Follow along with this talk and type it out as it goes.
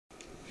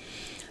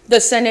The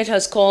Senate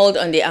has called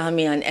on the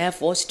Army and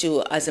Airforce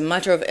to, as a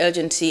matter of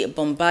urgency,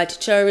 bombard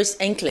terrorist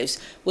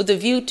enclaves with a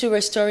view to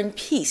restoring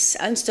peace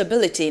and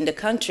stability in the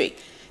country.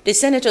 The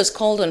senators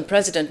called on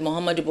President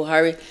Muhammadu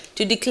Buhari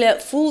to declare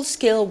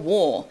full-scale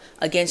war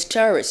against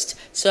terrorists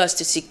so as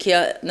to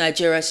secure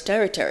Nigeria's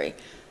territory.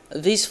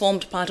 These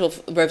formed part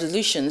of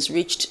resolutions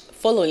reached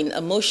following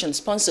a motion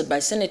sponsored by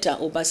Senator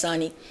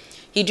Obasani.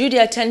 He drew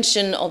the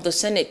attention of the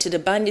Senate to the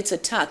bandits'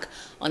 attack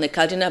on a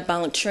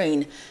Kaduna-bound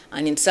train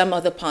and in some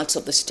other parts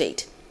of the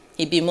state.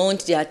 He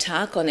bemoaned the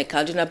attack on a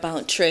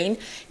Kaduna-bound train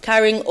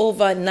carrying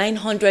over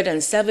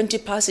 970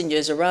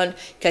 passengers around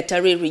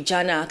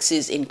Ketari-Rijana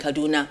axis in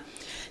Kaduna.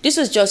 This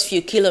was just a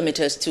few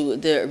kilometers to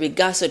the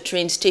Rigasa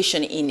train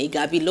station in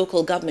Igabi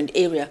local government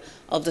area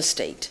of the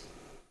state.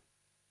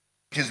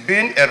 It has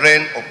been a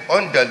reign of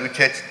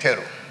undiluted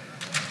terror.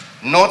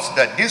 Note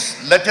that these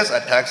latest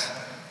attacks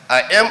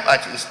are aimed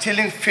at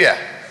instilling fear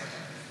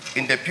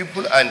in the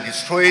people and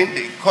destroying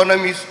the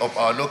economies of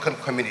our local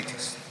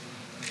communities.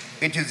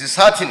 It is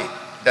disheartening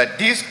that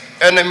these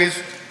enemies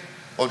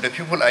of the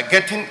people are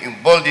getting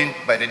emboldened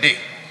by the day.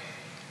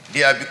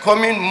 They are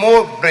becoming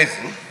more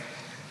brazen.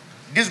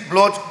 These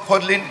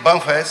blood-curdling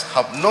bonfires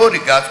have no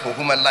regard for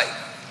human life.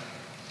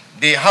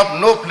 They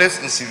have no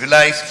place in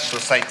civilized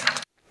society.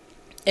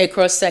 A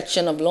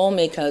cross-section of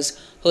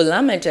lawmakers who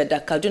lamented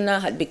that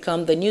Kaduna had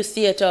become the new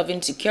theater of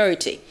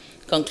insecurity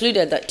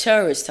concluded that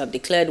terrorists have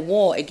declared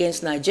war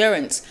against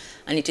Nigerians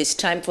and it is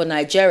time for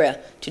Nigeria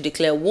to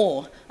declare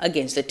war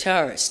against the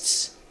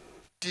terrorists.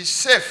 It is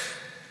safe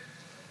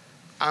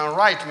and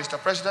right, Mr.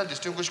 President,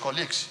 distinguished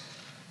colleagues,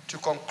 to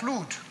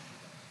conclude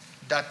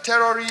that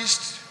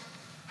terrorists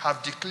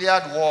have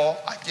declared war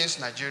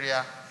against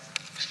Nigeria,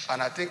 and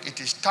I think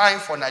it is time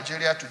for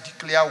Nigeria to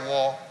declare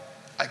war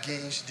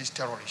against these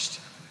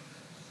terrorists.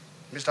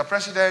 Mr.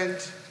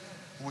 President,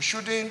 we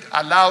shouldn't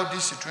allow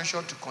this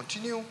situation to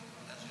continue,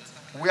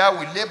 where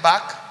we lay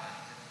back,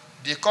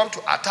 they come to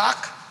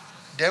attack,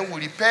 then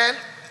we repel,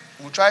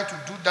 we try to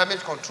do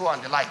damage control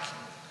and the like.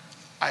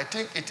 I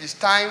think it is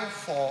time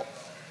for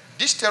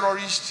these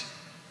terrorists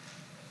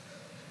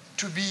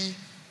to be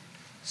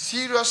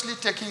seriously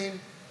taken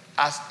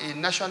as a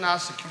national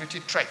security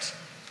threat.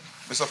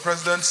 Mr.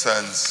 President,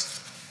 since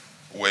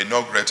we're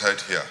inaugurated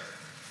here,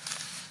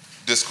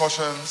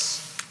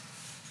 discussions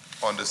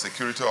on the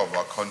security of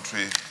our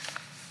country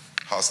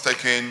has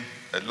taken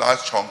a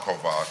large chunk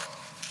of our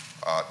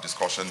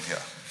discussion here.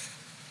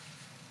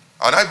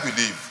 And I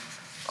believe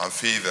and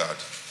feel that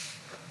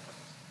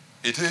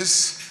it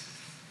is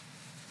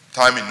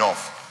time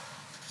enough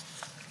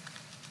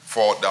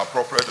for the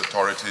appropriate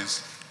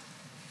authorities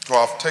to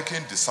have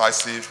taken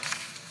decisive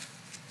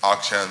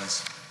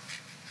actions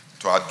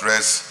to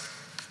address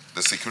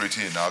the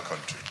security in our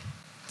country.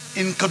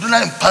 In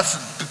Kaduna in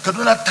person,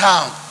 Kaduna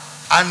town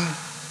and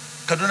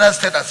Kaduna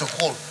state as a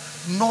whole,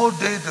 no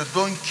day they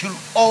don't kill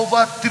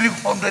over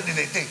 300 in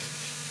a day.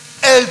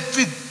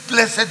 Every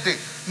blessed day,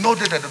 no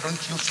day that they don't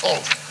kill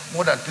souls,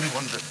 more than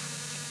 300.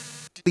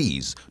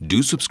 Please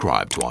do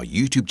subscribe to our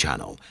YouTube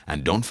channel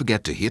and don't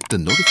forget to hit the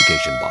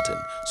notification button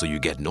so you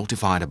get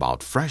notified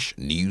about fresh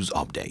news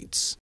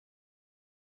updates.